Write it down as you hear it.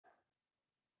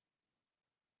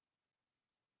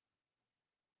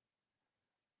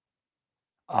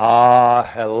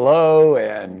Hello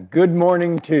and good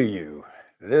morning to you.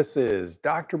 This is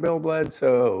Dr. Bill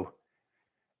Bledsoe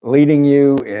leading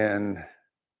you in,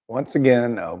 once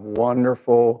again, a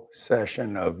wonderful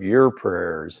session of your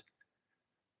prayers,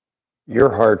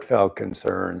 your heartfelt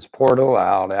concerns poured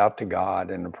aloud out to God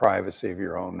in the privacy of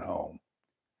your own home.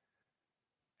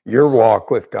 Your walk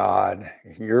with God,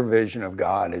 your vision of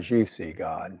God as you see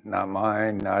God, not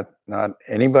mine, not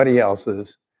anybody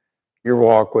else's. Your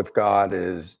walk with God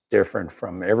is different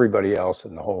from everybody else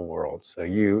in the whole world. So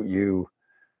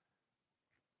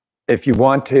if you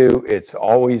want to, it's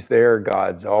always there.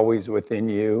 God's always within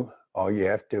you. All you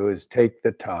have to do is take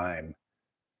the time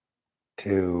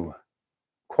to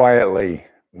quietly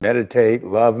meditate,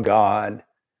 love God,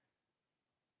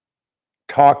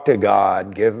 talk to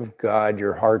God, give God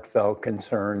your heartfelt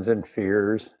concerns and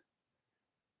fears,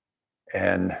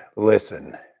 and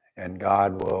listen. And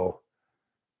God will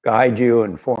guide you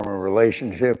and form a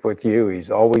relationship with you.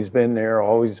 He's always been there,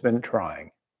 always been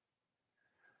trying.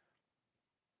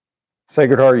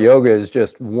 Sacred Heart Yoga is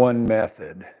just one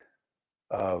method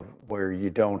of where you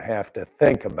don't have to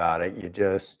think about it. You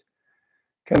just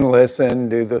can listen,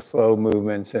 do the slow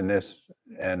movements in this,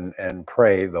 and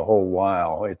pray the whole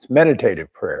while. It's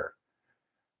meditative prayer.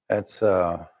 That's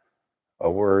a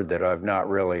word that I've not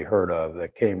really heard of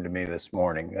that came to me this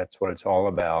morning. That's what it's all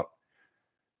about.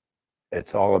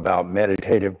 It's all about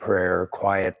meditative prayer,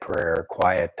 quiet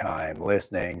time,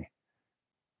 listening,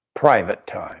 private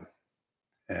time.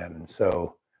 And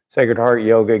so Sacred Heart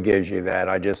Yoga gives you that.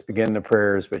 I just begin the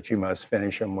prayers, but you must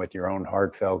finish them with your own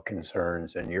heartfelt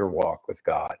concerns and your walk with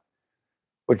God,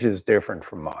 which is different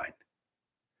from mine.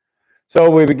 So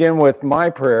we begin with my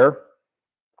prayer.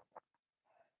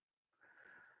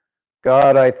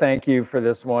 God, I thank you for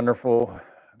this wonderful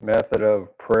method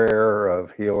of prayer,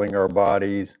 of healing our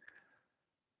bodies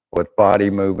with body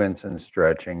movements and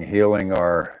stretching, healing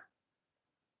our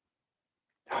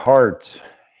hearts,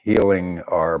 healing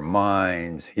our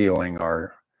minds, healing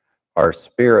our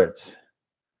spirits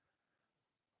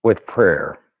with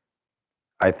prayer.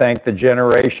 I thank the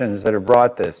generations that have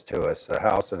brought this to us, the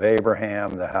house of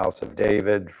Abraham, the house of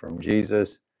David, from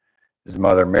Jesus, his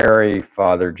mother Mary,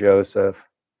 Father Joseph,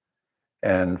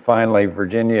 and finally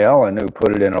Virginia Ellen, who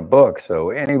put it in a book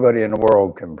so anybody in the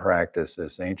world can practice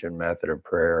this ancient method of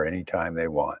prayer anytime they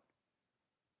want.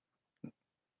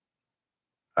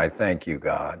 I thank you,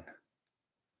 God.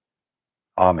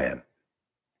 Amen.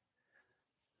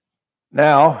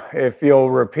 Now, if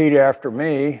you'll repeat after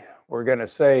me, we're going to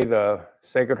say the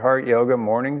Sacred Heart Yoga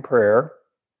morning prayer.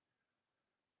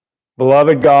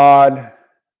 Beloved God,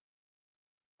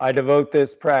 I devote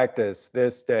this practice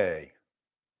this day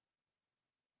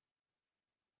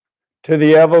to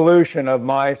the evolution of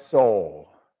my soul,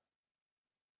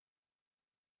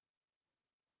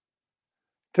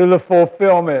 to the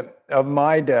fulfillment of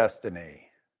my destiny,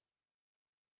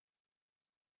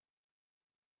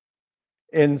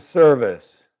 in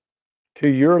service to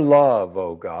your love,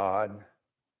 O God.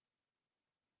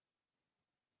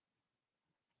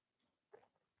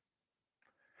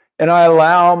 And I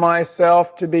allow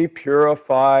myself to be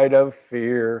purified of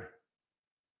fear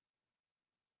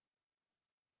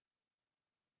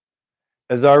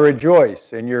as I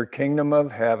rejoice in your kingdom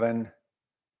of heaven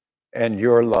and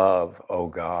your love, O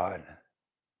God.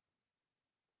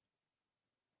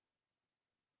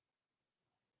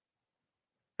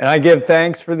 And I give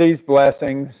thanks for these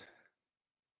blessings,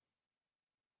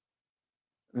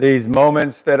 these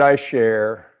moments that I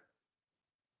share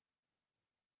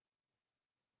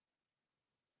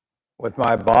with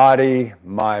my body,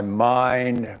 my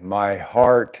mind, my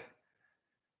heart,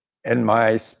 and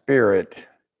my spirit.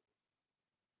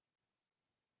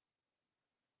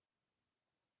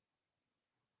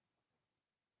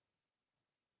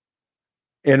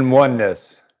 In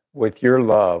oneness with your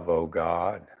love, O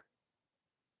God.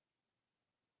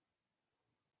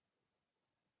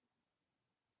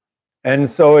 And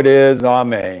so it is,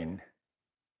 Amen.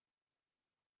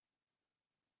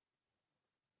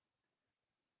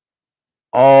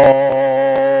 Om.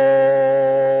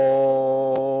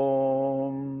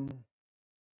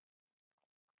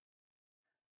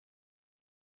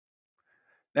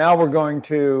 Now we're going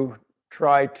to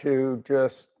try to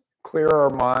just clear our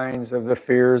minds of the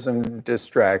fears and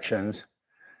distractions.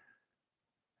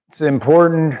 It's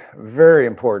important, very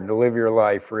important, to live your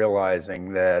life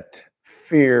realizing that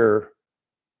fear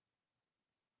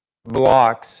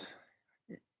blocks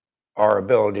our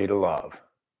ability to love.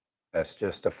 That's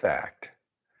just a fact.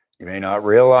 You may not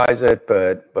realize it,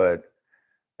 but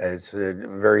it's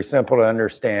very simple to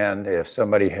understand. If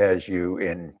somebody has you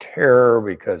in terror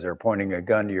because they're pointing a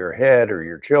gun to your head or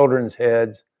your children's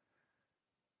heads,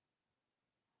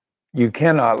 you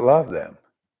cannot love them.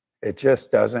 It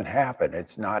just doesn't happen.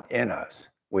 It's not in us.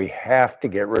 We have to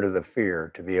get rid of the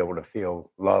fear to be able to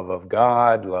feel love of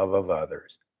God, love of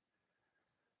others.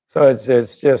 So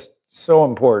it's just so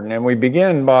important. And we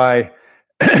begin by,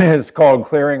 it's called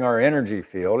clearing our energy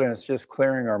field, and it's just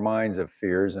clearing our minds of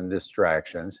fears and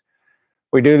distractions.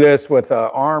 We do this with an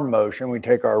arm motion. We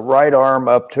take our right arm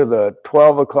up to the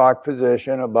 12 o'clock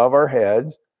position above our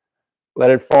heads,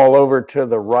 let it fall over to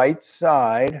the right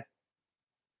side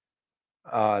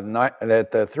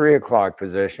at the 3 o'clock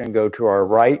position, go to our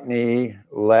right knee,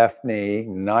 left knee,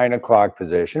 9 o'clock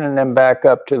position, and then back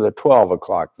up to the 12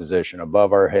 o'clock position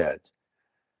above our heads.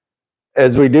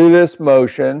 As we do this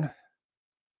motion,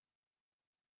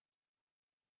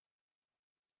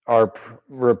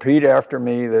 repeat after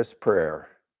me this prayer.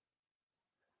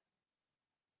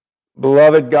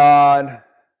 Beloved God,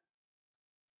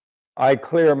 I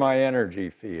clear my energy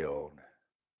field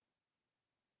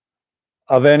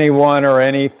of anyone or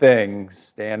anything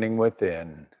standing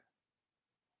within.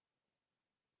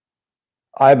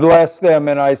 I bless them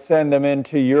and I send them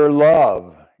into your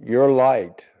love, your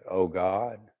light, O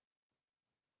God.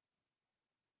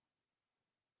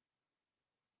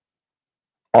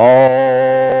 Om.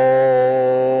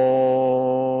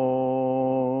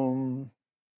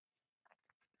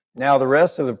 Now the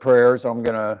rest of the prayers, I'm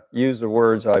going to use the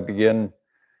words I begin,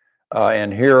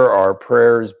 and here our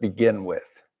prayers begin with.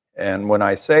 And when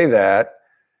I say that,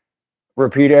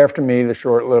 repeat after me the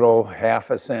short little half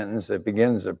a sentence that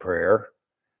begins the prayer,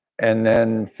 and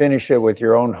then finish it with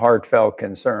your own heartfelt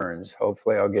concerns.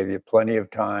 Hopefully I'll give you plenty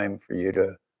of time for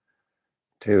you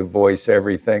to voice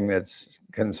everything that's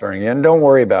concerning you. And don't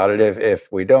worry about it.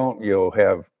 If we don't, you'll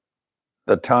have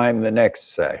the time the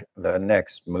next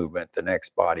movement, the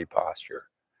next body posture.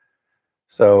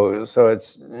 So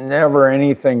it's never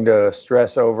anything to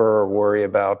stress over or worry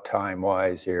about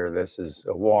time-wise here. This is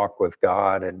a walk with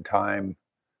God, and time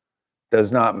does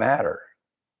not matter.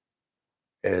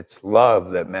 It's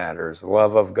love that matters,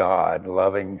 love of God,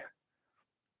 loving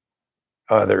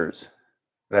others.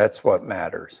 That's what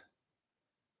matters.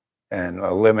 And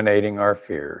eliminating our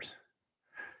fears.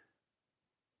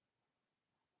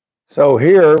 So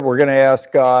here we're going to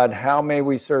ask God, how may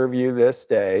we serve you this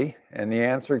day? And the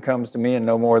answer comes to me in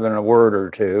no more than a word or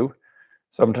two.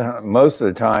 Sometimes, most of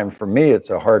the time for me,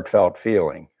 it's a heartfelt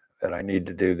feeling that I need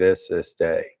to do this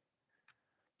day.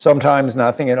 Sometimes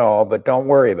nothing at all, but don't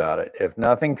worry about it. If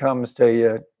nothing comes to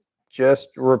you, just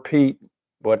repeat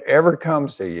whatever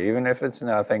comes to you, even if it's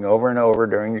nothing, over and over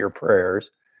during your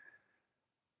prayers.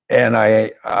 And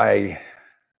I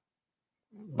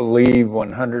believe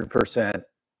 100%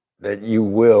 that you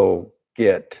will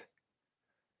get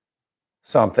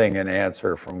something, an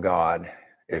answer from God,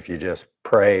 if you just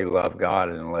pray, love God,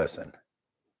 and listen.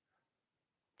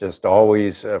 Just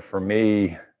always, for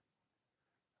me,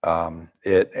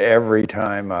 every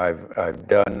time I've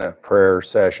done a prayer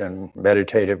session,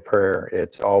 meditative prayer,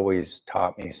 it's always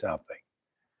taught me something.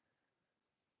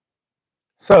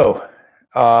 So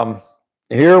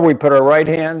here we put our right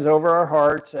hands over our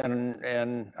hearts,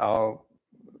 and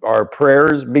our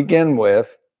prayers begin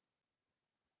with,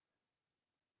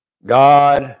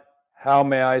 God, how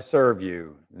may I serve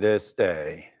you this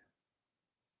day?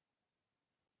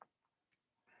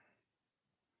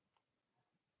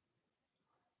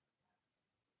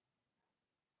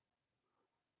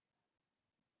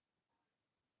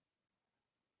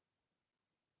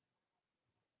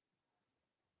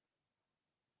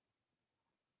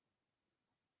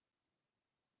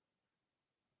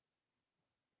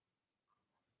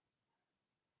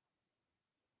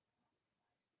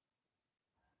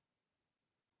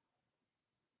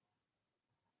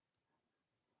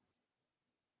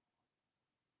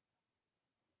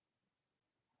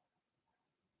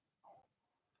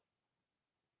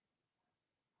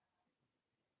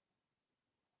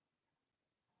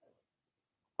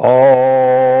 Om.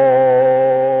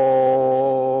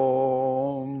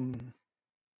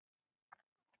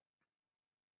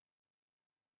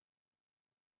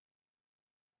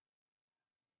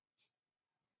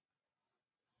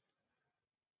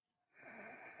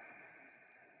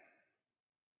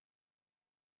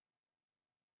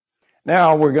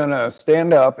 Now we're going to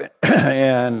stand up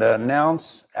and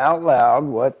announce out loud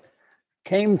what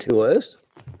came to us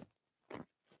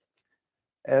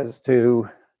as to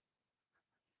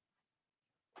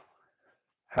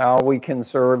how we can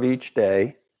serve each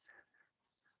day.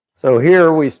 So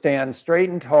here we stand straight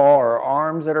and tall, our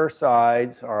arms at our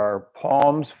sides, our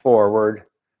palms forward,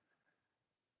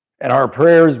 and our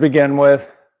prayers begin with,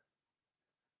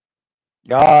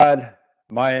 God,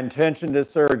 my intention to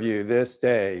serve you this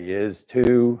day is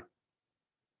to...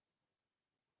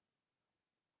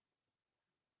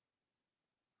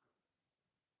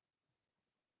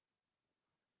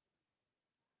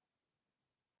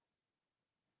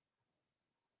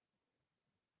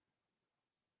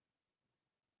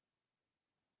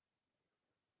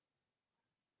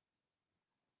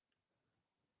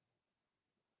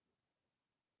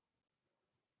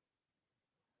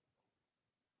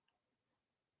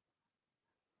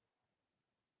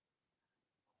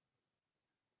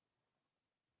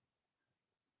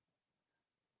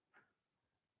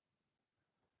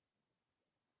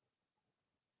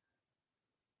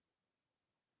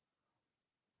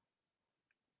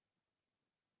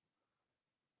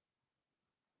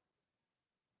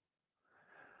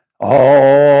 Om.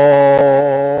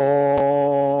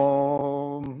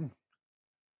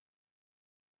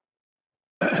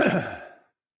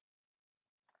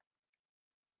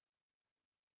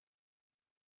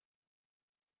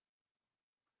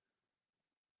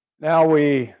 Now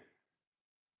we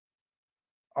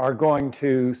are going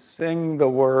to sing the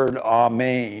word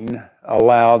Amen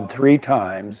aloud 3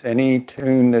 times, any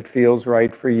tune that feels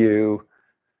right for you,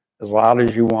 as loud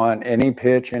as you want, any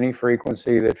pitch, any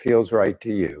frequency that feels right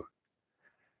to you.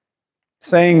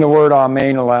 Saying the word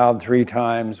Amen aloud 3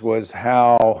 times was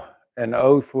how an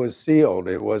oath was sealed.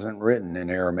 It wasn't written in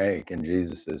Aramaic, in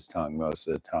Jesus's tongue most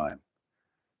of the time.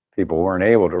 People weren't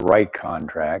able to write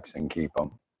contracts and keep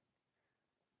them.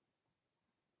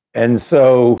 And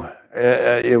so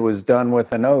it was done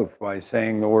with an oath by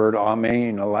saying the word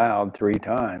Amen aloud 3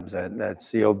 times. That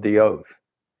sealed the oath.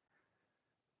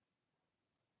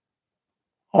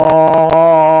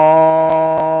 Amen.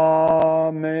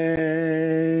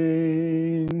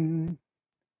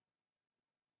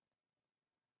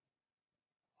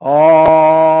 Amen.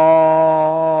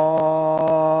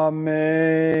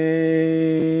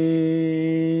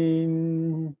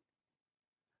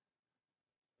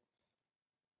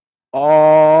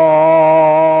 Amen.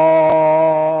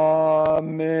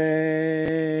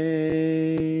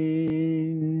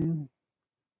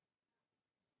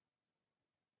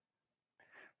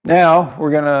 Now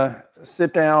we're going to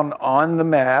sit down on the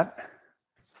mat.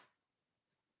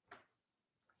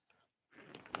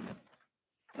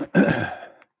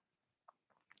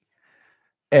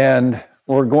 And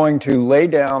we're going to lay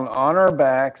down on our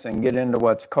backs and get into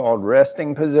what's called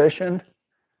resting position,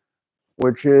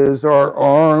 which is our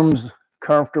arms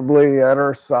comfortably at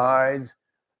our sides,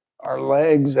 our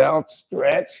legs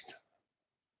outstretched.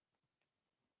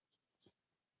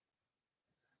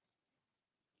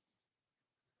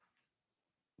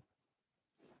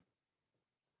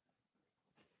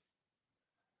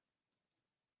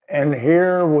 And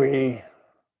here we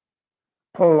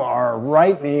pull our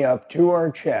right knee up to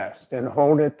our chest and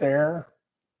hold it there.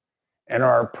 And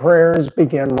our prayers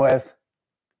begin with,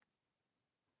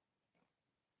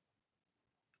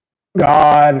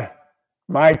 God,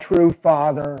 my true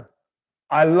Father,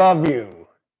 I love you.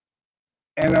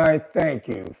 And I thank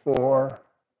you for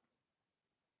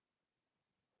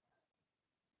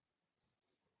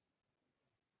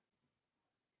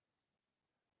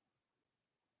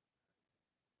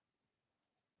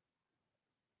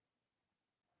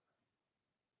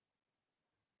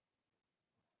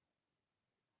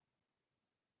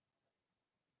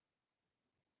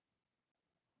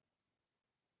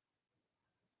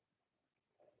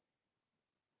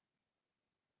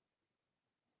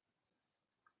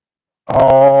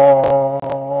Om.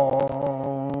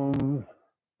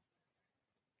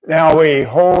 Now we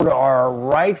hold our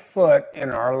right foot in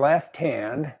our left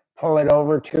hand, pull it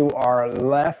over to our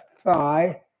left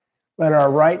thigh, let our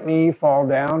right knee fall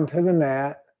down to the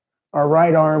mat. Our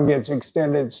right arm gets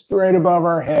extended straight above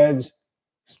our heads,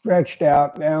 stretched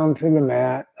out down to the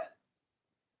mat.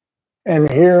 And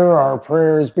here our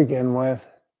prayers begin with,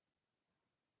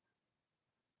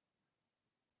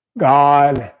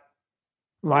 God,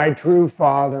 my true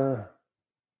Father,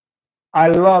 I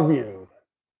love you,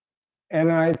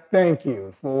 and I thank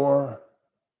you for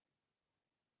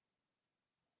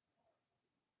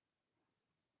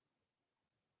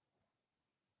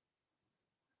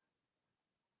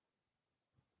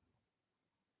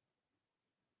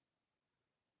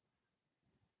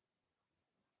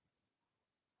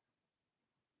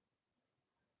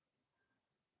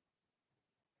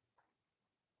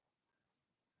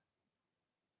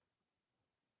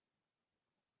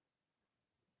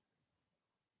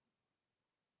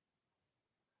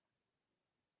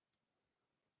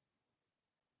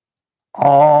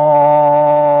Om.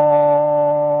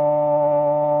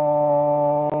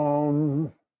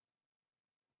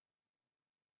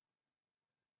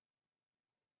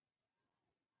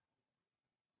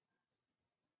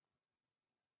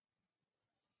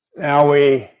 Now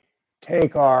we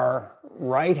take our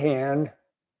right hand,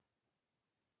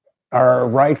 our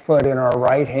right foot in our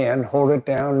right hand, hold it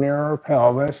down near our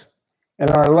pelvis, and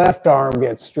our left arm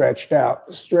gets stretched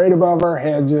out straight above our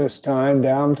heads this time,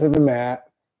 down to the mat.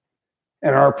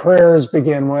 And our prayers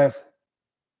begin with,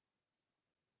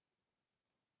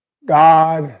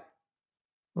 God,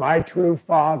 my true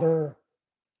Father,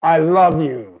 I love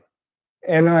you,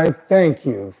 and I thank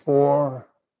you for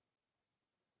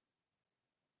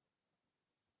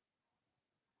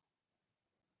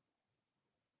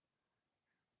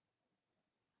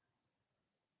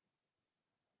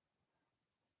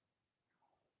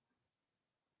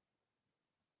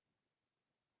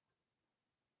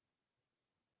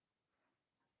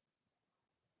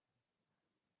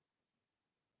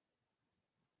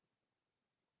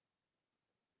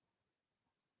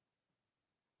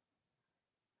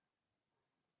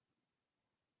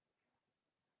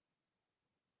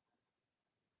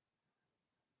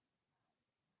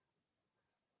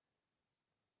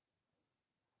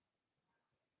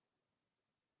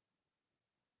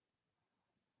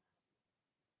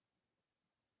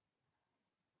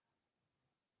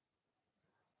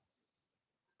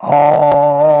Om.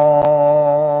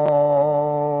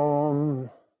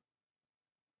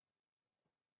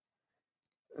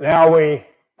 Now we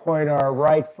point our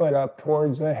right foot up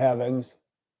towards the heavens,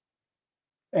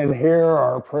 and here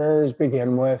our prayers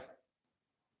begin with,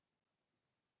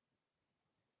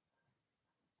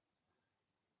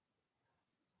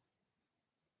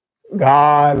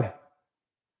 God,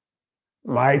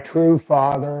 my true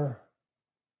Father,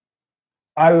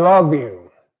 I love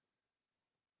you,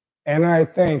 and I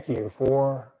thank you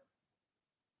for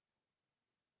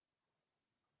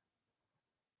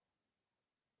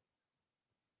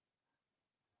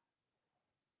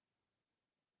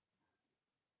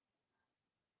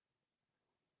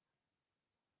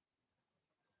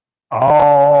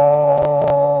Om.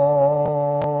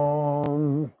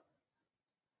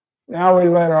 Now we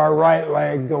let our right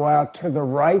leg go out to the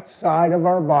right side of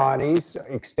our bodies,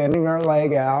 extending our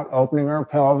leg out, opening our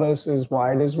pelvis as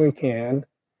wide as we can.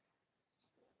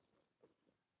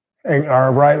 And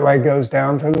our right leg goes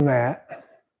down to the mat.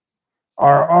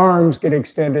 Our arms get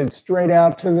extended straight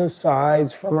out to the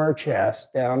sides from our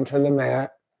chest down to the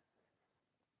mat.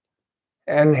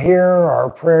 And here our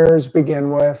prayers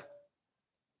begin with,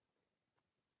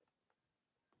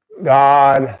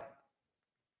 God,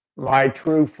 my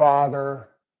true Father,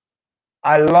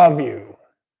 I love you,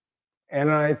 and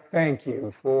I thank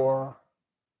you for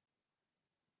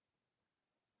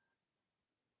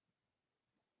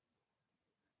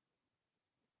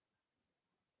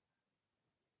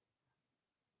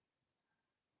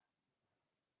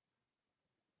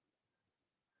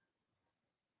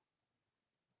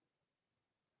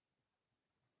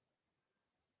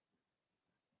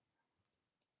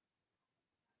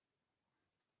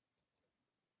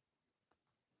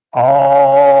Om.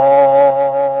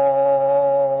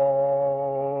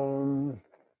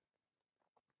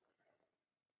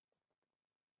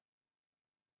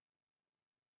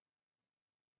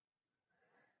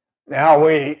 Now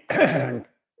we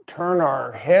turn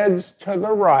our heads to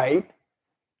the right,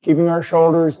 keeping our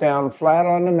shoulders down flat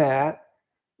on the mat.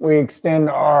 We extend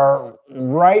our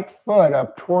right foot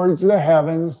up towards the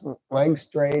heavens, legs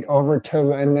straight,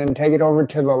 and then take it over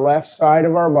to the left side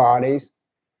of our bodies.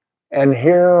 And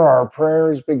here our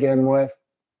prayers begin with,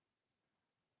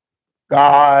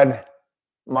 God,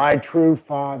 my true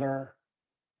Father,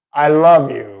 I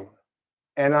love you,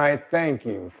 and I thank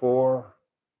you for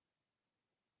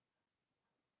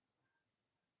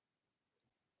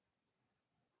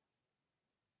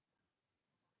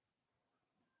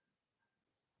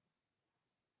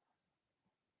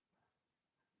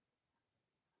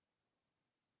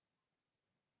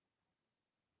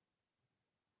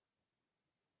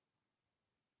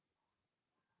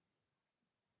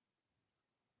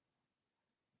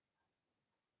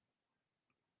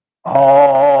Om.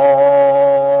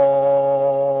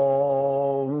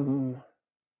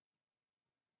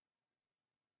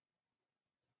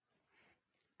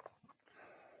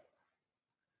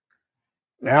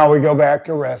 Now we go back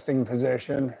to resting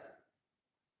position.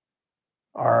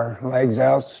 Our legs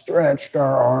outstretched,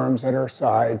 our arms at our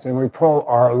sides, and we pull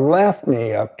our left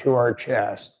knee up to our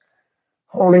chest,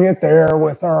 holding it there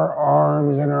with our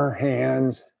arms and our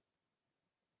hands.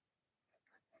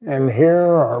 And here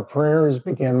our prayers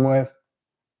begin with,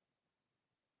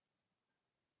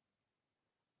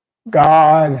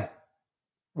 God,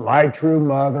 my true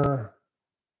mother,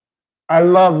 I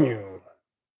love you,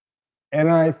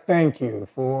 and I thank you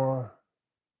for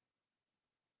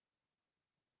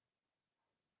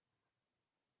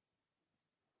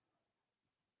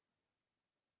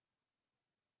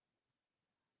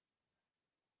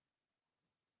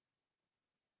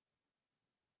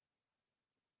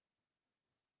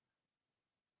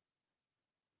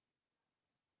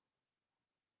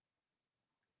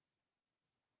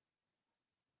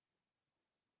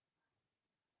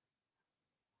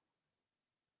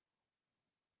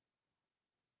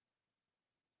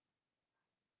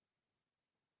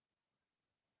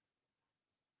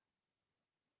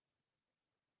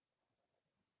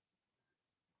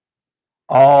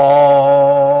Om.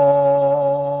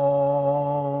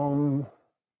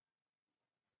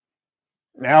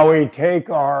 Now we take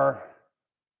our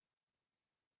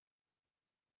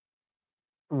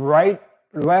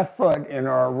left foot in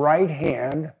our right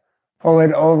hand, pull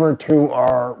it over to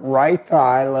our right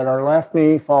thigh, let our left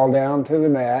knee fall down to the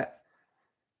mat,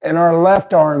 and our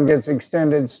left arm gets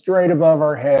extended straight above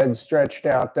our head, stretched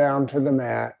out down to the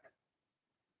mat.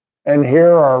 And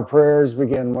here our prayers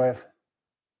begin with,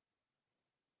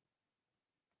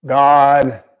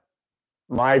 God,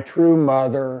 my true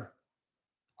mother,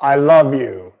 I love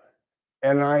you,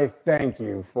 and I thank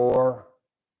you for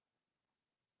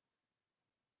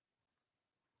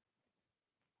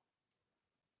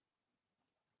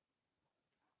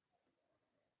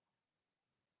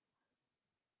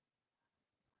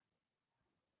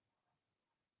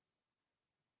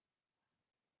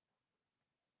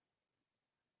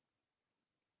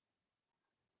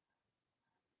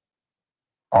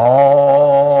Om.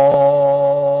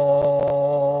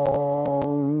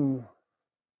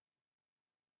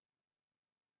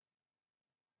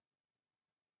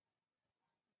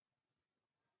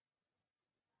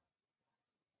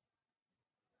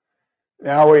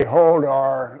 Now we hold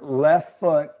our left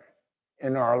foot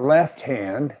in our left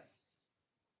hand.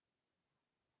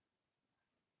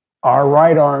 Our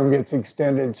right arm gets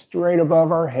extended straight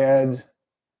above our heads,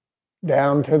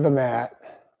 down to the mat.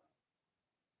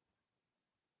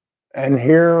 And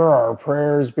here our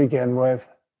prayers begin with,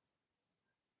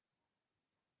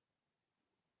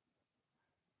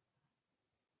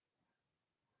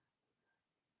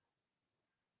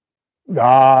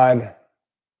 God,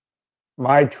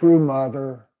 my true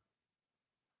mother,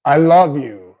 I love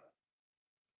you,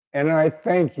 and I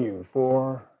thank you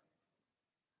for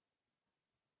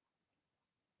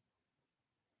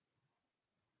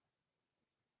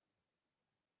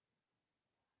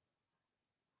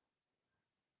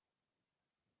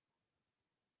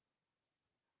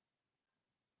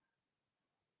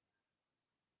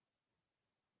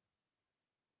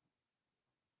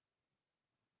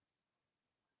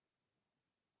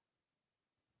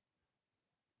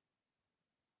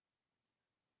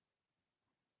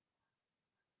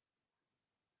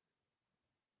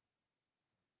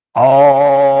Om.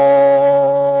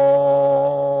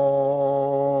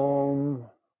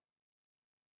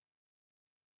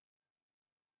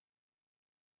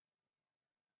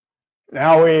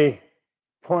 Now we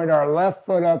point our left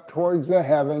foot up towards the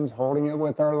heavens, holding it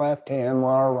with our left hand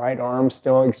while our right arm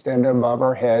still extended above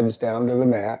our heads down to the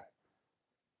mat.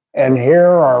 And here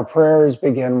our prayers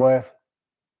begin with,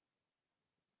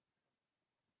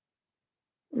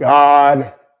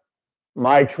 God,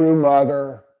 my true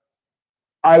mother,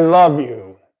 I love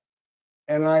you,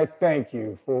 and I thank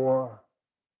you for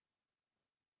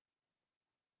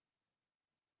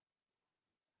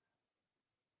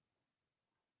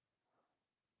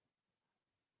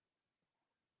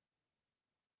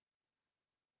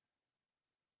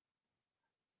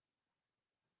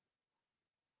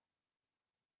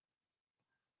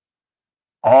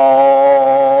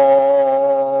Om.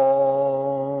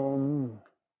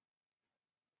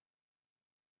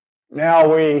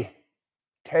 Now we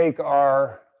take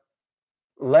our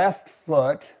left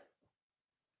foot,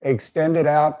 extend it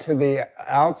out to the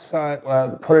outside,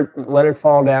 let it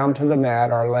fall down to the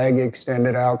mat, our leg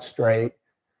extended out straight,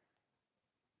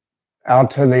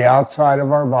 out to the outside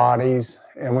of our bodies,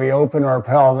 and we open our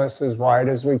pelvis as wide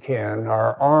as we can.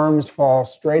 Our arms fall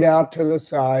straight out to the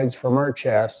sides from our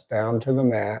chest down to the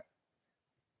mat.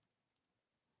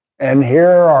 And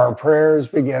here our prayers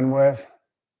begin with,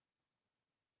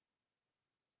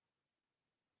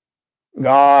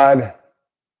 God,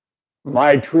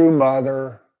 my true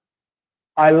mother,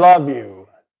 I love you,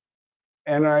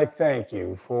 and I thank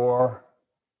you for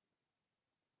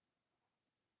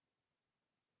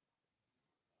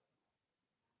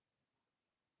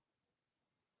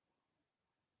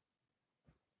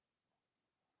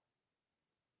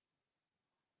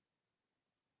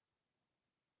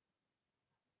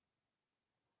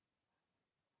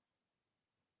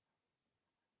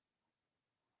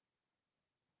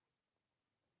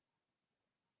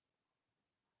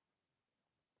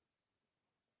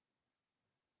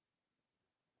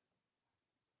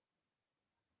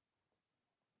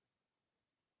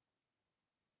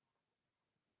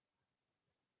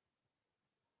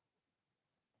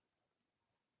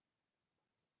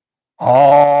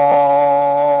Om.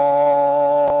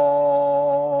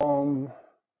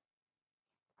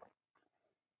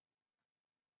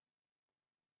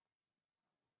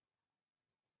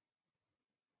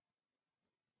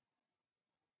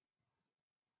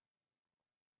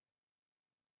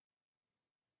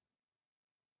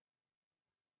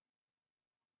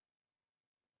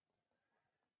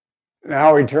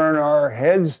 Now we turn our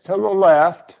heads to the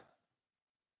left,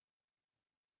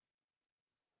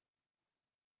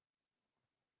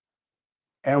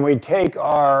 and we take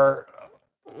our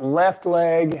left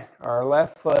leg, our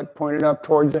left foot pointed up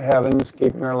towards the heavens,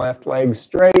 keeping our left leg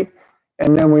straight,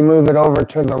 and then we move it over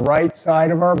to the right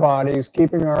side of our bodies,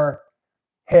 keeping our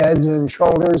heads and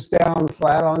shoulders down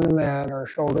flat on the mat, our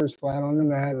shoulders flat on the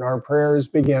mat, and our prayers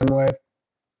begin with,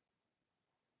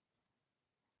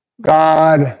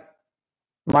 God,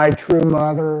 my true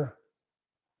mother,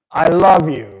 I love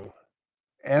you,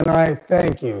 and I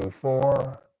thank you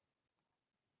for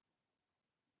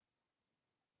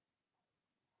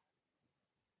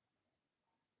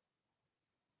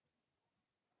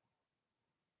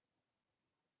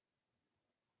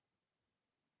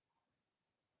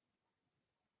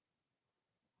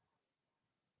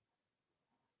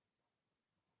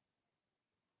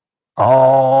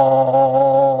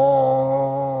all.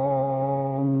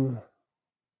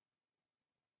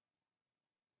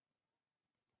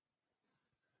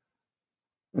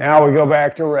 Now we go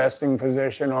back to resting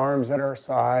position, arms at our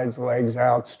sides, legs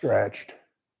outstretched.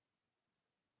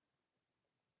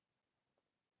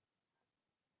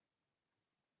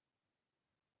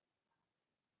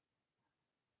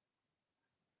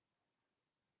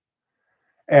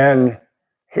 And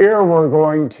here we're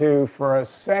going to, for a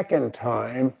second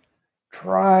time,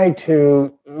 try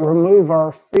to remove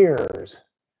our fears.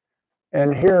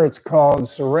 And here it's called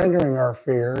surrendering our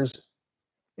fears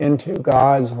into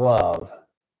God's love.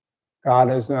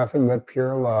 God is nothing but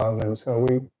pure love, and so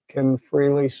we can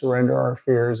freely surrender our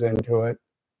fears into it,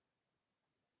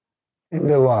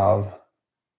 into love,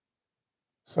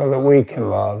 so that we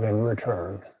can love in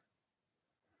return.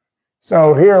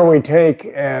 So here we take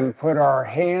and put our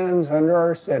hands under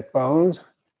our sit bones,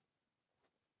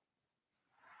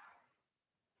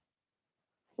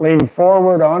 lean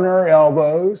forward on our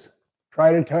elbows,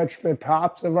 try to touch the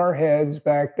tops of our heads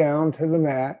back down to the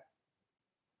mat.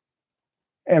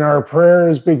 And our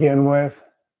prayers begin with,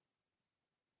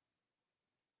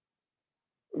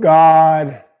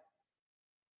 God,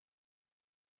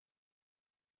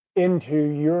 into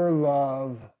your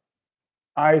love,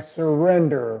 I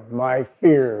surrender my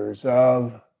fears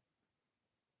of.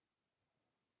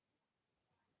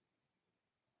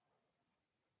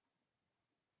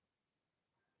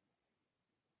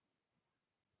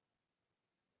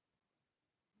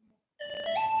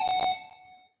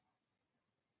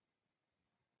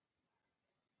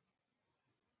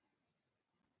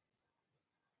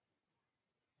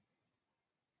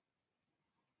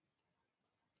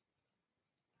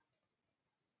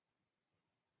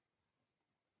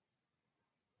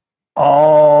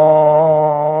 Om.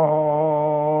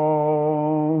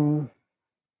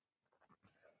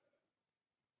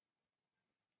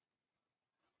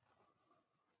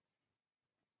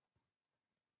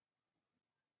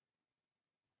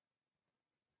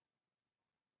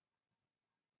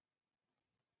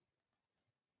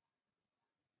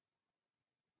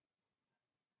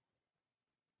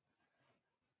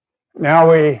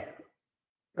 Now we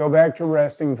go back to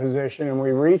resting position and we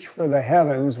reach for the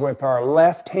heavens with our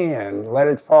left hand. Let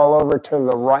it fall over to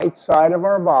the right side of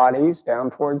our bodies, down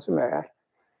towards the mat.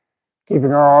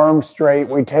 Keeping our arms straight,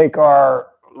 we take our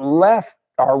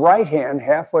right hand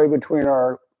halfway between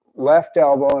our left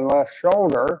elbow and left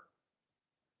shoulder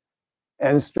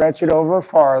and stretch it over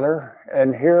farther.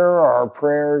 And here our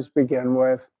prayers begin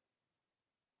with,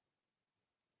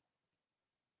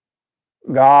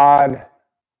 God,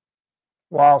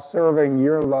 while serving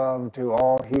your love to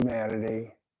all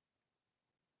humanity,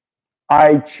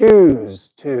 I choose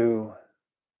to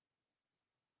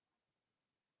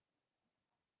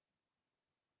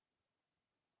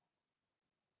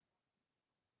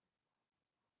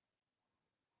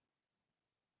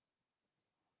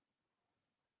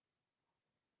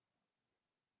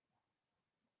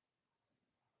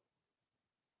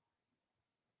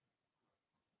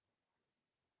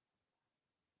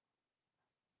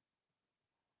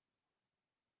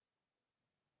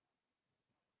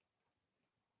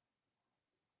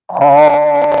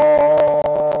Om.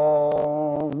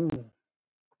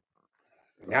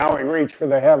 Now we reach for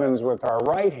the heavens with our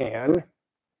right hand.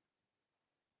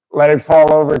 Let it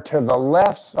fall over to the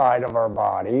left side of our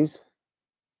bodies.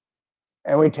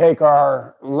 And we take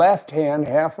our left hand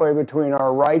halfway between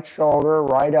our right shoulder,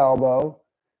 right elbow,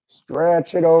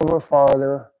 stretch it over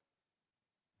farther.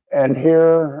 And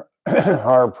here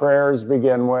our prayers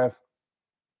begin with,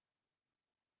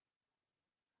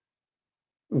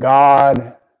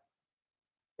 God,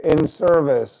 in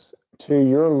service to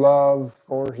your love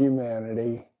for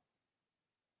humanity,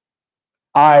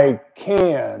 I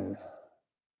can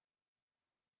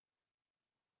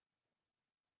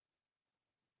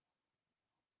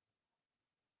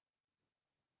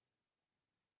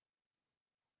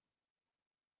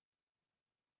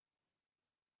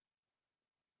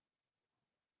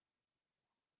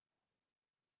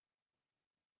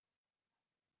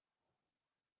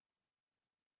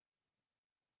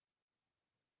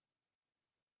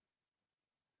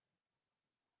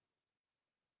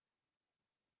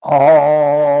Om.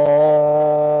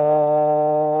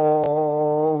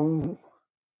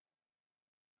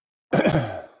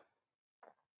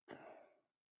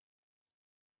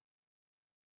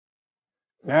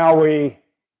 Now we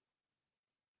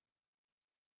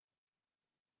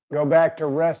go back to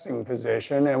resting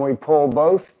position and we pull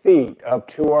both feet up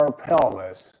to our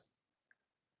pelvis.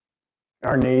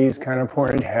 Our knees kind of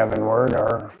pointed heavenward,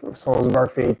 our soles of our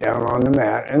feet down on the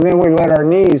mat. And then we let our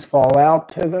knees fall out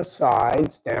to the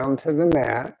sides, down to the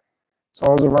mat.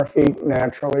 Soles of our feet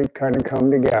naturally kind of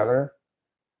come together.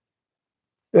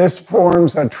 This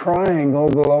forms a triangle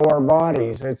below our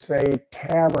bodies. It's a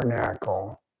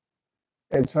tabernacle.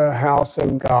 It's a house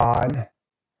of God.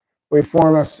 We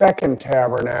form a second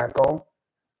tabernacle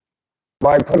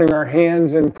by putting our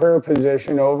hands in prayer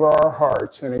position over our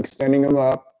hearts and extending them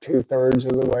up 2/3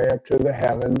 of the way up to the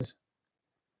heavens.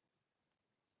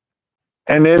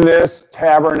 And in this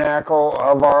tabernacle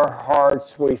of our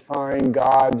hearts, we find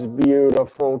God's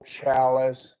beautiful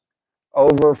chalice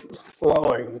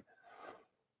overflowing,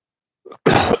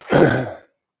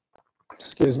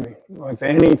 excuse me, with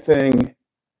anything,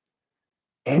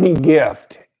 any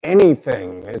gift,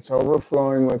 anything. It's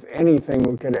overflowing with anything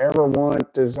we could ever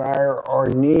want, desire, or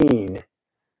need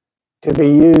to be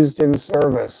used in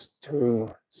service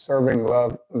to serving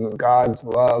love, God's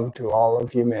love to all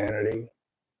of humanity.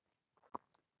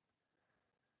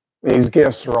 These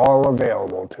gifts are all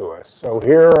available to us. So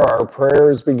here our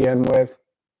prayers begin with,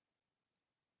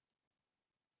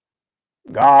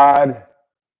 God,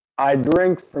 I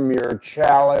drink from your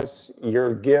chalice,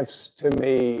 your gifts to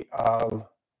me of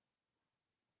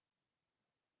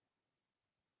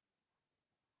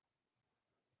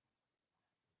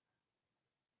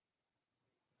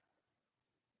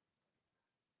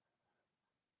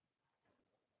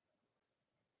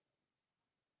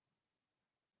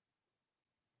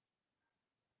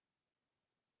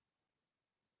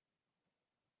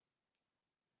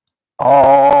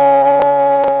Om.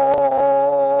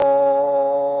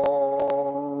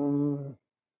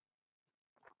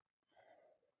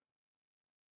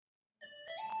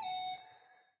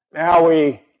 Now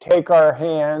we take our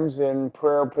hands in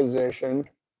prayer position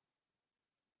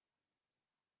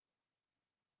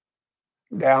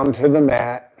down to the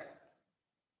mat.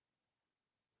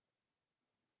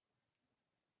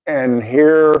 And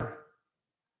here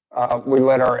we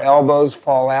let our elbows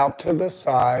fall out to the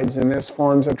sides, and this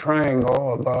forms a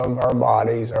triangle above our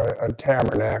bodies, or a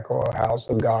tabernacle, a house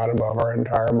of God above our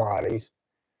entire bodies.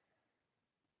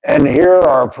 And here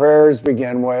our prayers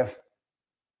begin with,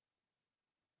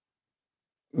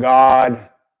 God,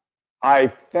 I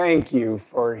thank you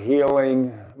for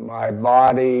healing my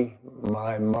body,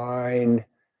 my mind,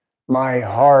 my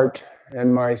heart,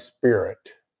 and my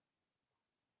spirit.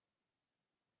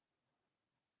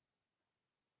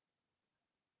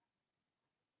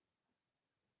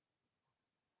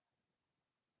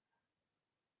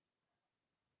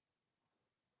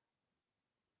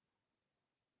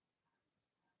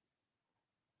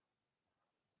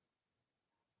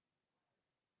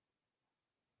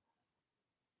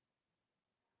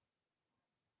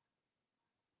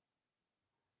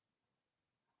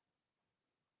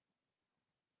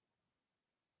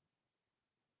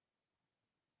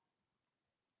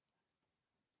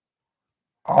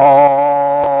 Om.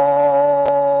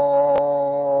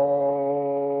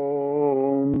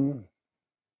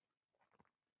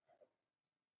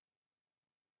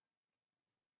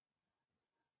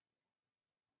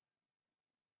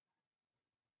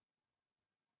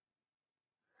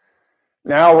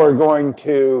 Now we're going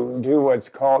to do what's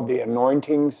called the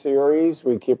anointing series.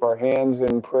 We keep our hands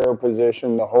in prayer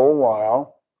position the whole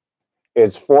while.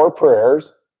 It's 4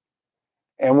 prayers,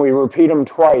 and we repeat them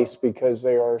twice because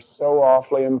they are so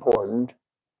awfully important.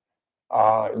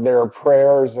 There are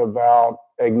prayers about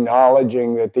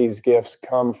acknowledging that these gifts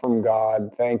come from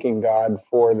God, thanking God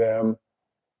for them,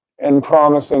 and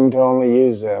promising to only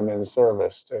use them in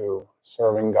service to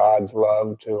serving God's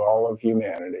love to all of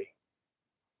humanity.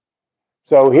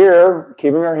 So here,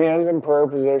 keeping our hands in prayer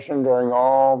position during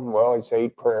all, well, it's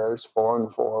 8 prayers, 4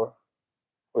 and 4.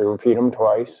 We repeat them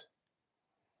twice.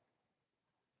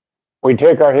 We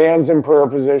take our hands in prayer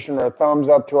position, our thumbs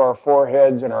up to our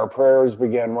foreheads, and our prayers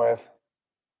begin with,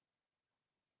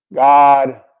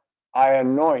 God, I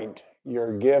anoint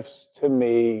your gifts to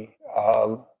me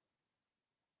of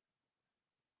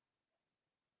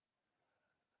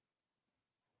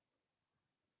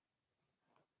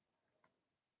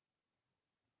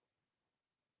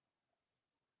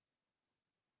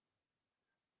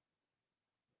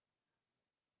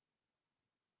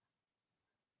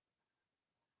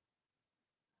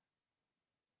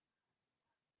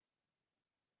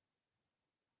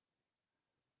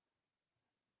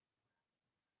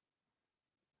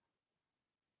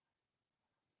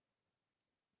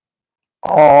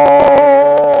Om.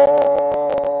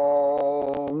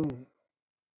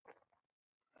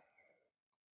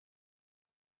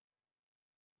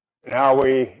 Now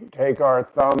we take our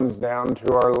thumbs down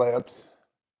to our lips,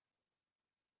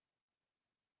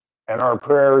 and our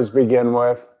prayers begin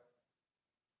with,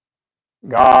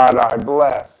 God, I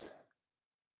bless,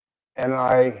 and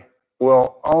I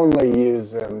will only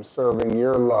use them serving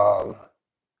your love,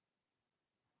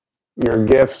 your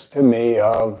gifts to me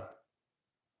of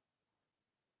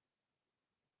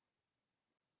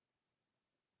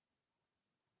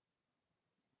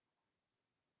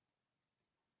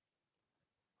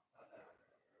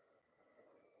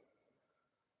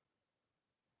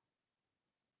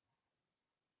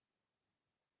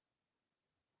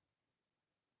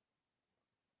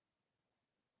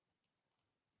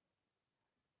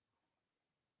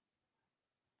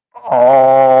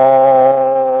Om.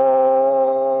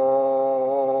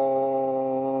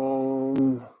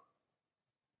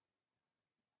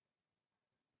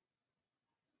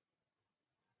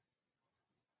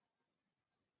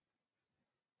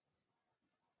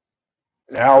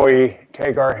 Now we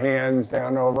take our hands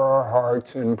down over our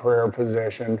hearts in prayer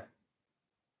position.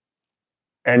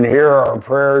 And here our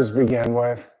prayers begin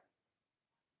with,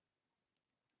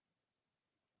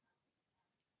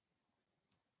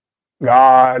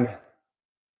 God,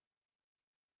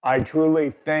 I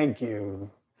truly thank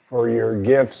you for your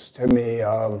gifts to me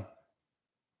of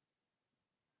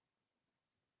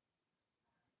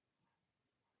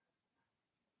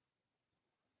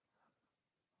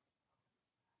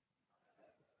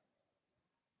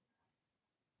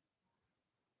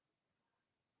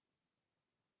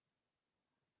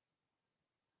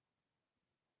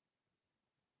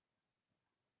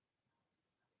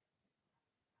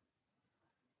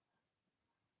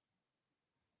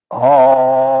Om.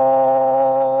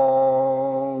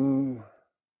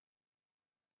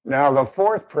 Now, the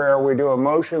fourth prayer, we do a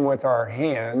motion with our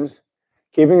hands,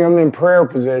 keeping them in prayer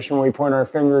position. We point our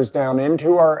fingers down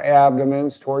into our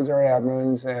abdomens, towards our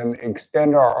abdomens, and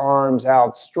extend our arms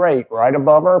out straight, right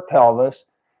above our pelvis,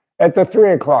 at the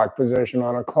 3 o'clock position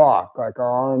on a clock, like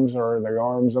our arms are the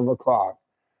arms of a clock.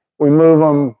 We move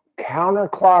them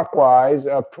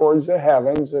counterclockwise up towards the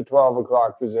heavens, the 12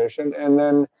 o'clock position, and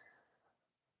then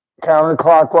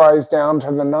counterclockwise down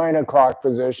to the 9 o'clock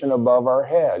position above our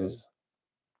heads.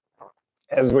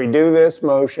 As we do this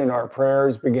motion, our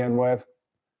prayers begin with,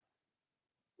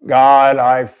 God,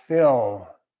 I fill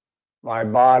my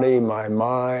body, my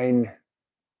mind,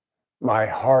 my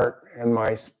heart, and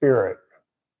my spirit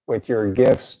with your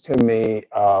gifts to me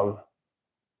of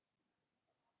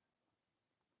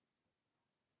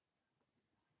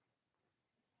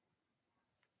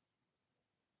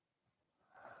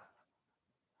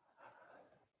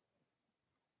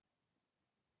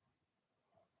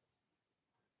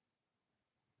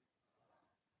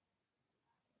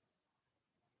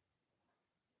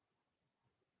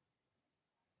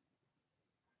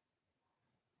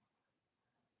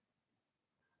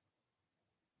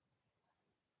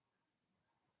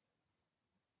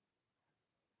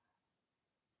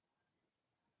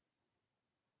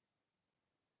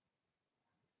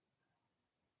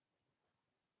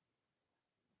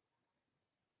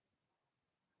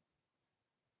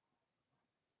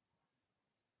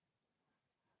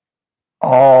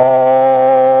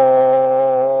Om.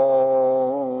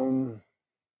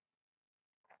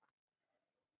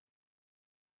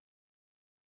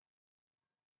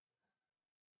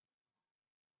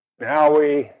 Now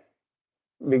we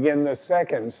begin the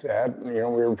second set. We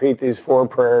repeat these four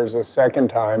prayers a second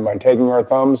time by taking our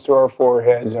thumbs to our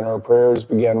foreheads, and our prayers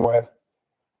begin with,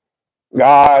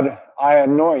 God, I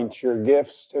anoint your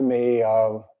gifts to me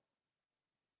of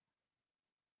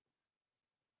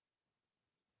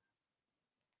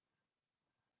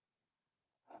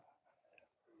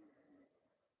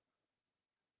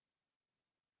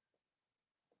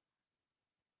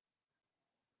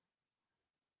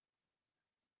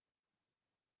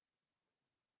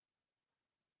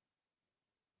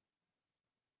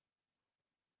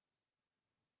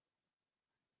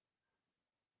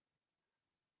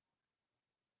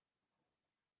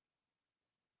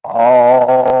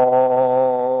Om.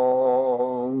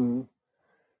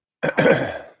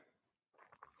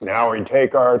 Now we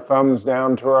take our thumbs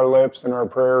down to our lips, and our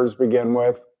prayers begin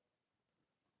with,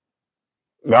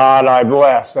 God, I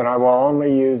bless, and I will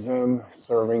only use them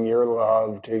serving your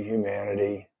love to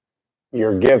humanity,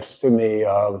 your gifts to me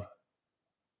of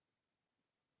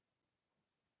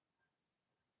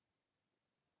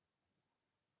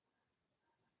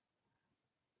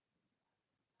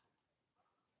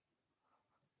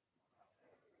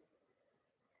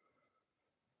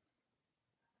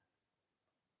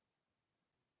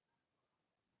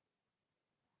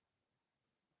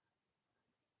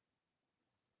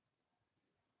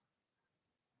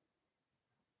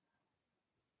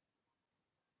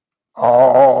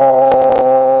Om.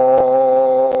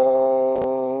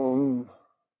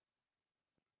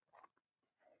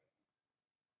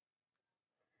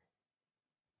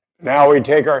 Now we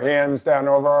take our hands down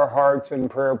over our hearts in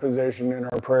prayer position, and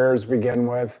our prayers begin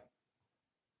with,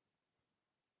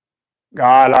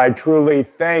 God, I truly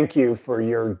thank you for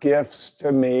your gifts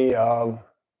to me of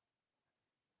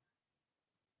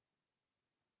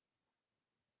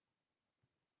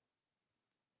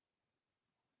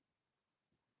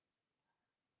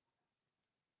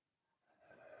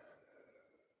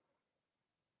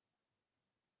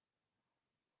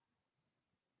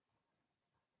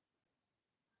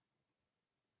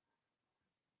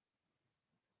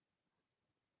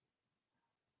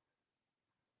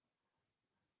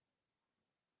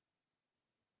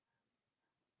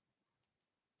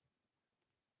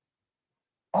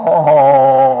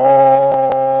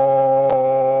Om.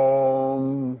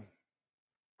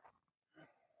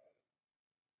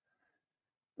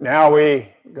 Now we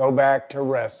go back to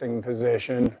resting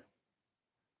position,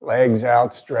 legs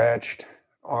outstretched,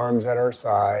 arms at our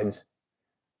sides.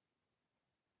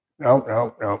 Nope,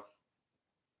 nope, nope.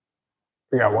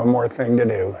 We got one more thing to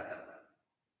do.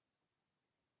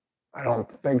 I don't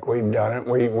think we've done it.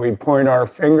 We point our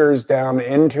fingers down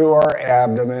into our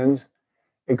abdomens,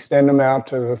 extend them out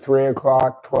to the 3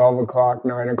 o'clock, 12 o'clock,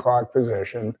 9 o'clock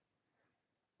position.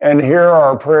 And here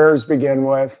our prayers begin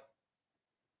with,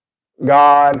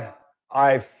 God,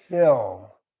 I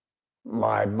fill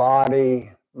my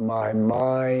body, my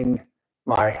mind,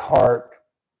 my heart,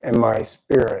 and my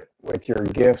spirit with your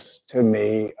gifts to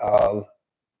me of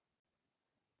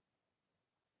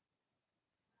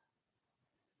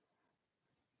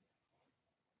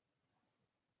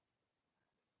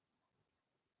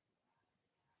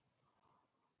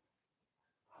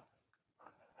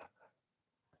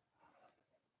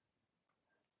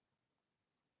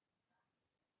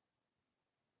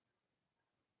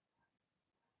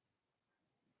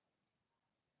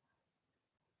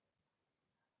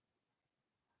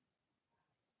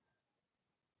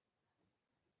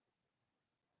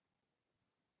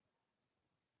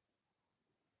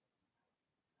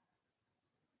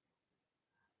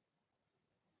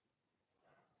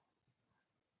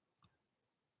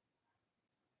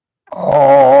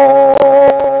Om.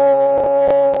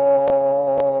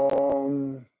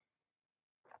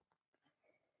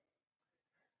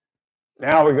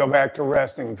 Now we go back to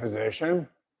resting position,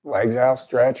 legs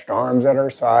outstretched, arms at our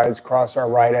sides, cross our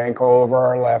right ankle over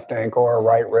our left ankle, our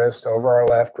right wrist over our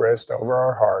left wrist, over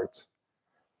our hearts.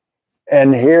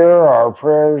 And here our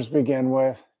prayers begin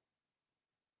with,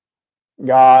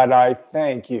 God, I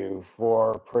thank you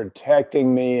for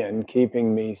protecting me and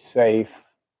keeping me safe.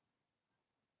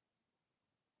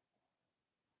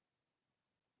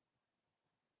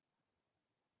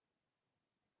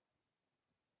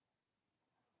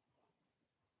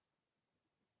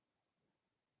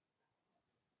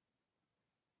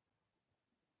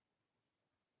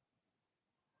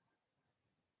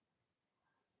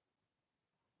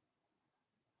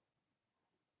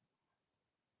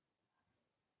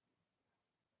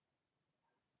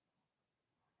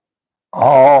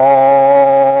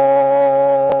 Om.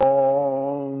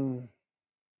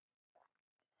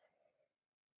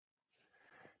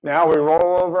 Now we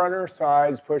roll over on our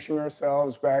sides, pushing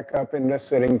ourselves back up into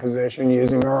sitting position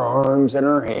using our arms and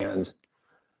our hands.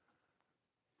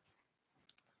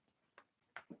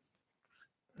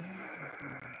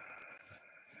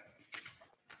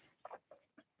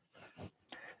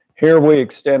 Here we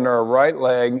extend our right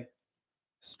leg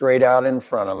straight out in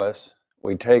front of us.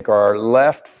 We take our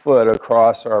left foot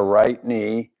across our right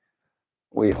knee.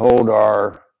 We hold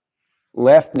our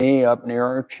left knee up near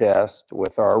our chest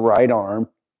with our right arm.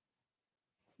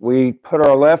 We put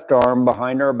our left arm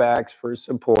behind our backs for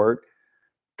support.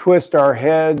 Twist our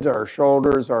heads, our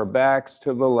shoulders, our backs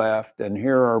to the left. And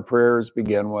here our prayers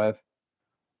begin with,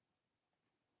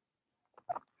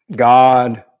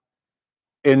 God,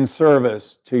 in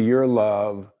service to your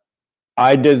love,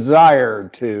 I desire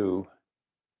to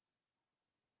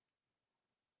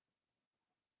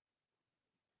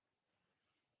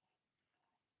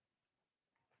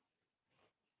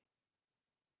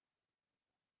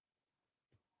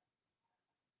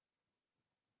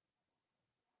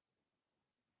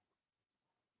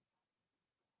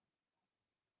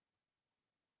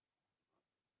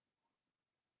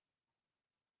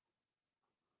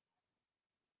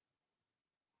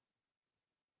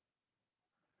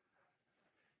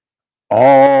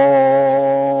Om.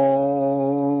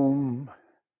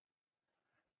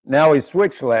 Now we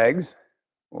switch legs,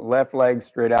 left leg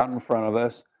straight out in front of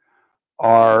us.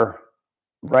 Our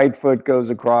right foot goes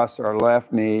across our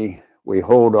left knee. We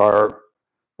hold our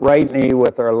right knee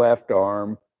with our left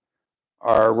arm.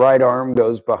 Our right arm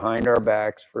goes behind our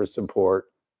backs for support.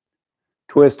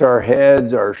 Twist our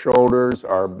heads, our shoulders,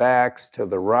 our backs to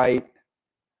the right.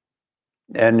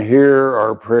 And here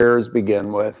our prayers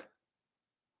begin with,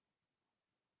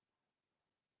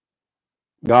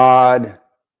 God,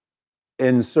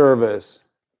 in service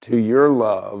to your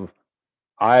love,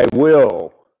 I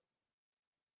will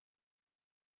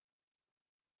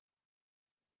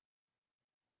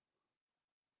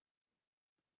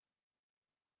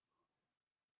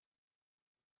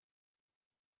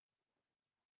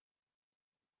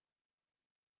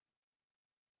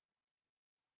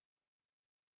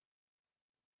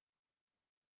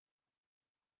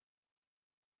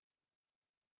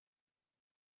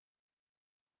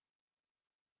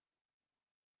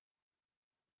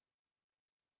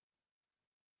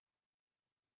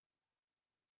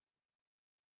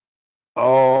Om.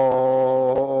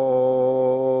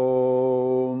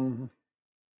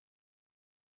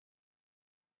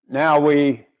 Now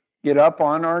we get up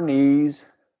on our knees.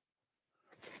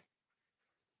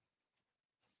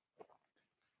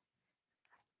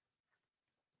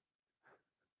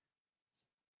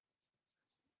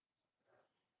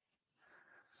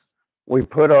 We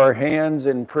put our hands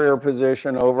in prayer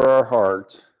position over our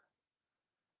hearts,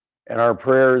 and our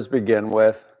prayers begin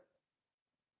with,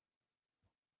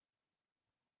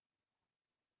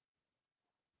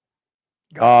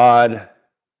 God,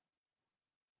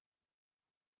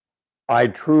 I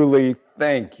truly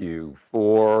thank you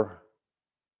for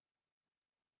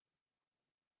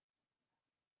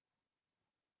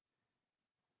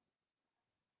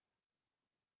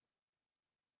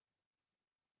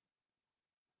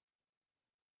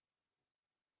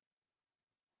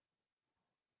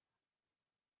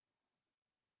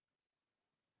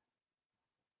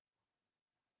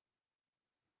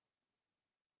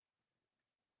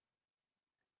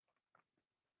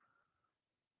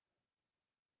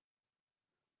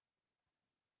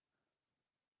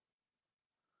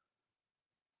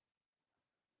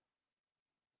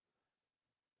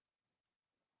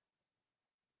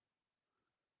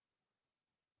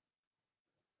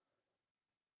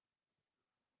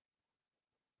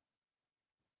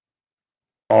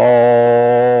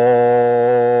Om.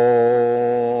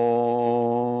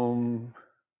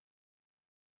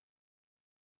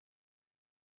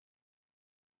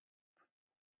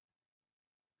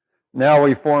 Now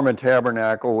we form a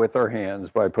tabernacle with our hands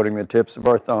by putting the tips of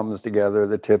our thumbs together,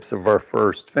 the tips of our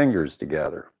first fingers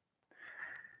together.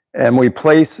 And we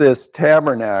place this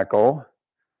tabernacle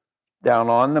down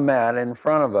on the mat in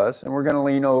front of us, and we're going to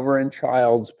lean over in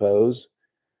child's pose,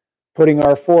 putting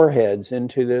our foreheads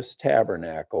into this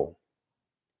tabernacle.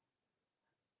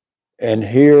 And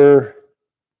here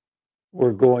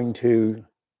we're going to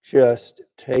just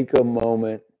take a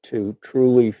moment to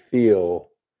truly feel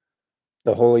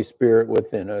the Holy Spirit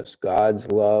within us, God's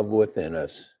love within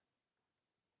us.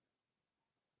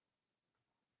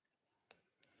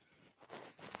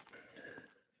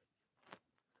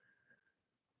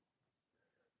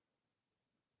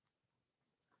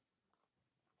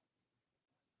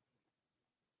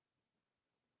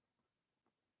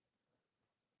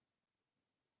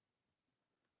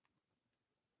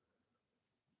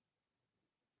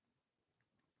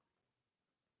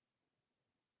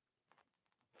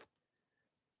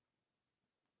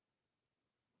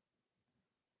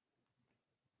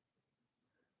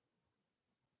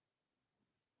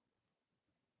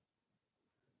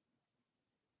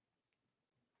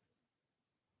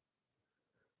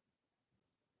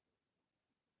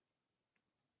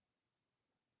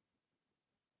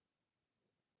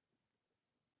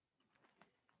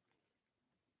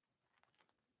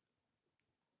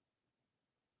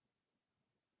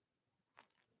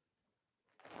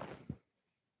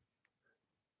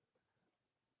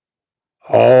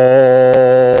 Om.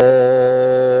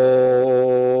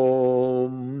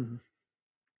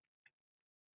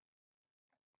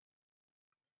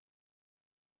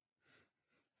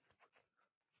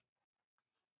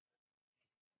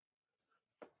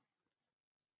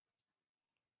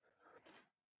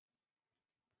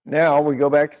 Now we go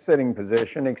back to sitting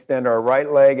position, extend our right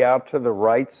leg out to the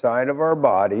right side of our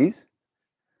bodies.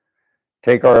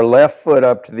 Take our left foot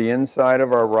up to the inside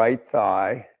of our right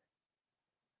thigh.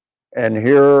 And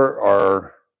here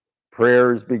our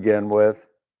prayers begin with,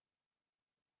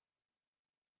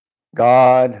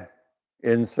 God,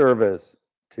 in service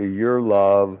to your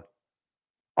love,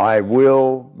 I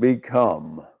will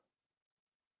become.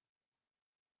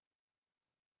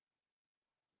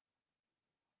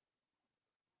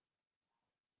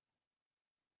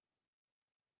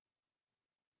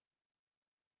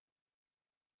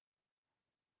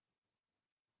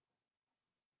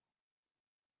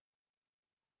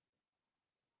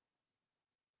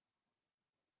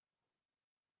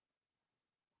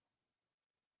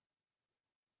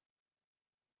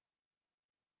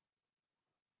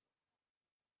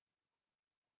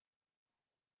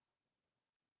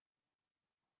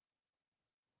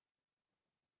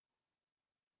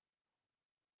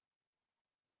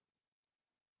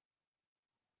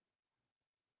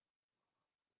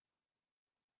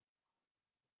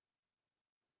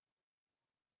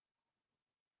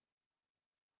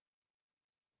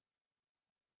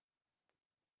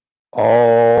 Om.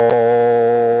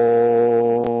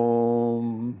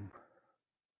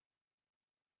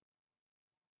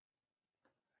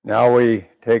 Now we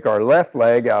take our left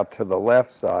leg out to the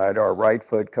left side. Our right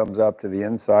foot comes up to the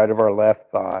inside of our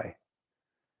left thigh.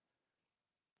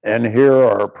 And here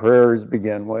our prayers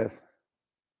begin with,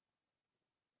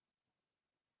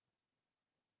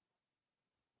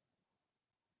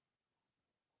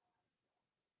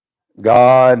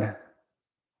 God,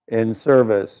 in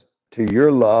service to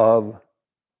your love,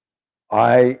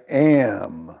 I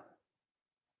am.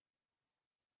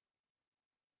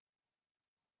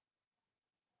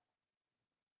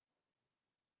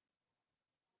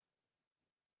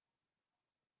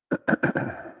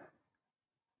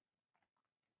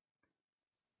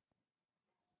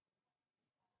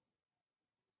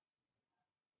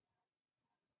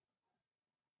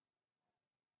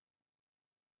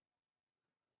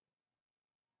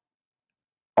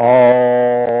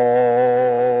 Om.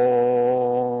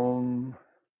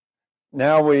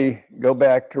 Now we go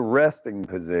back to resting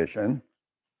position.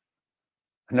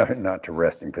 No, not to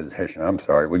resting position. I'm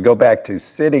sorry. We go back to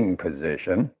sitting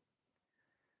position.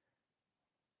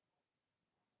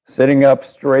 Sitting up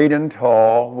straight and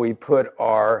tall, we put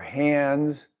our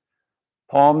hands,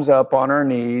 palms up on our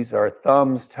knees, our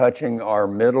thumbs touching our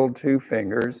middle two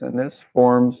fingers, and this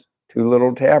forms two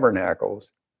little tabernacles,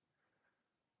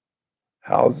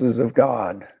 houses of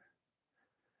God.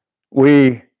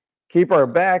 We keep our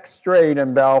back straight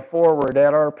and bow forward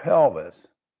at our pelvis.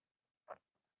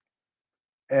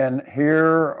 And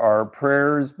here our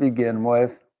prayers begin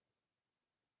with,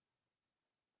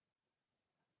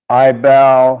 I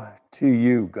bow to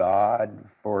you, God,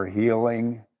 for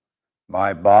healing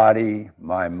my body,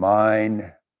 my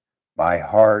mind, my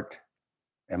heart,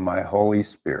 and my Holy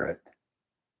Spirit.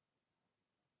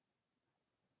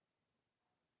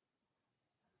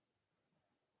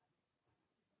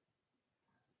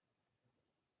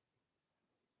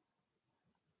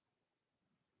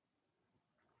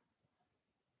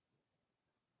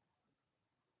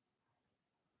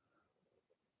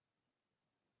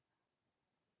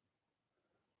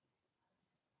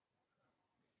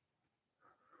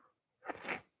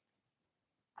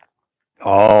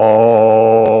 Om.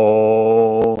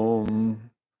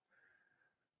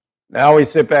 Now we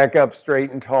sit back up straight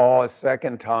and tall a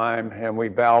second time, and we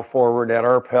bow forward at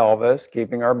our pelvis,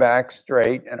 keeping our back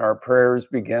straight, and our prayers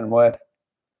begin with,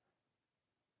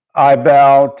 I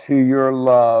bow to your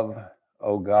love,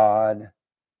 O God,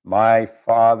 my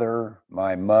Father,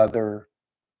 my Mother,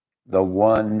 the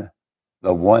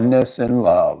oneness in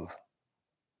love.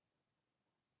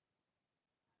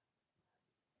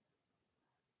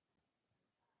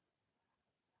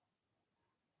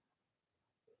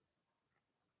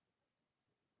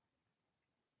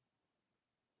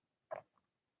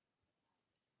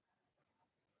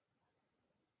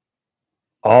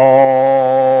 Om.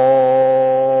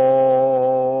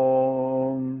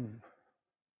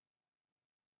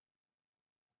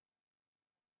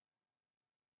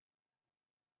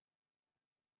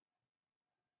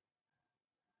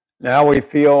 Now we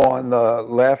feel on the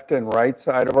left and right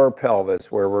side of our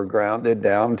pelvis where we're grounded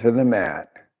down to the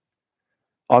mat.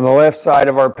 On the left side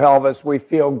of our pelvis, we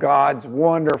feel God's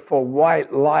wonderful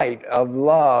white light of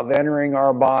love entering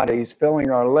our bodies, filling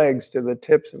our legs to the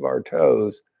tips of our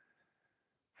toes,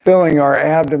 filling our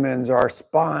abdomens, our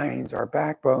spines, our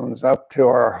backbones up to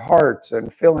our hearts,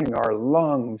 and filling our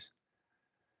lungs.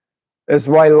 This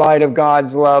white light of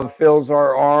God's love fills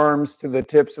our arms to the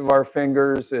tips of our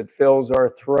fingers. It fills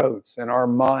our throats and our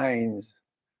minds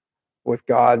with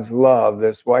God's love,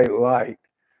 this white light.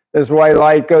 This white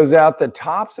light goes out the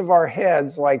tops of our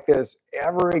heads like this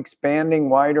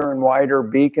ever-expanding, wider and wider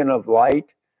beacon of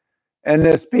light. And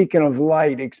this beacon of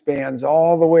light expands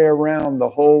all the way around the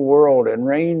whole world and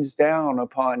rains down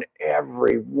upon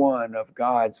every one of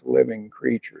God's living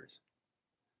creatures.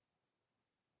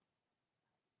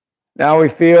 Now we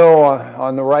feel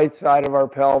on the right side of our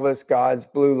pelvis God's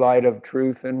blue light of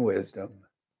truth and wisdom.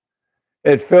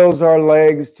 It fills our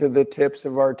legs to the tips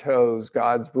of our toes.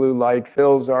 God's blue light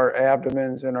fills our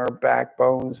abdomens and our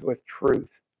backbones with truth.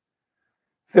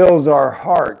 Fills our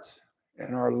hearts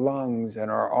and our lungs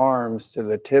and our arms to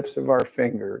the tips of our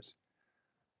fingers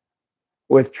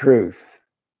with truth.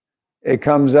 It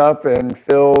comes up and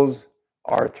fills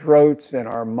our throats and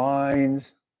our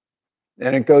minds,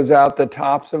 and it goes out the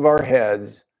tops of our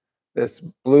heads, this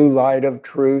blue light of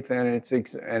truth, and it's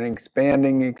an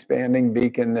expanding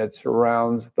beacon that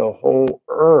surrounds the whole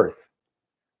earth,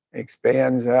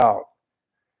 expands out.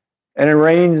 And it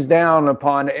rains down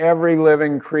upon every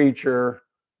living creature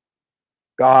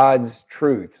God's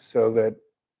truth so that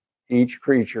each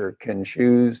creature can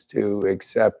choose to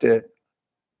accept it.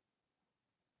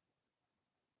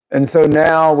 And so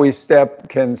now we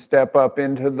can step up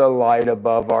into the light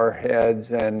above our heads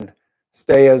and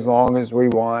stay as long as we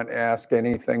want, ask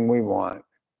anything we want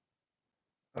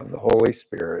of the Holy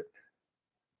Spirit.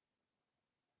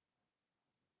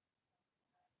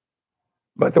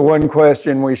 But the one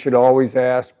question we should always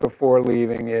ask before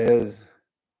leaving is,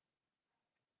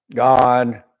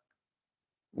 God,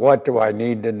 What do I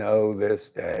need to know this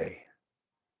day?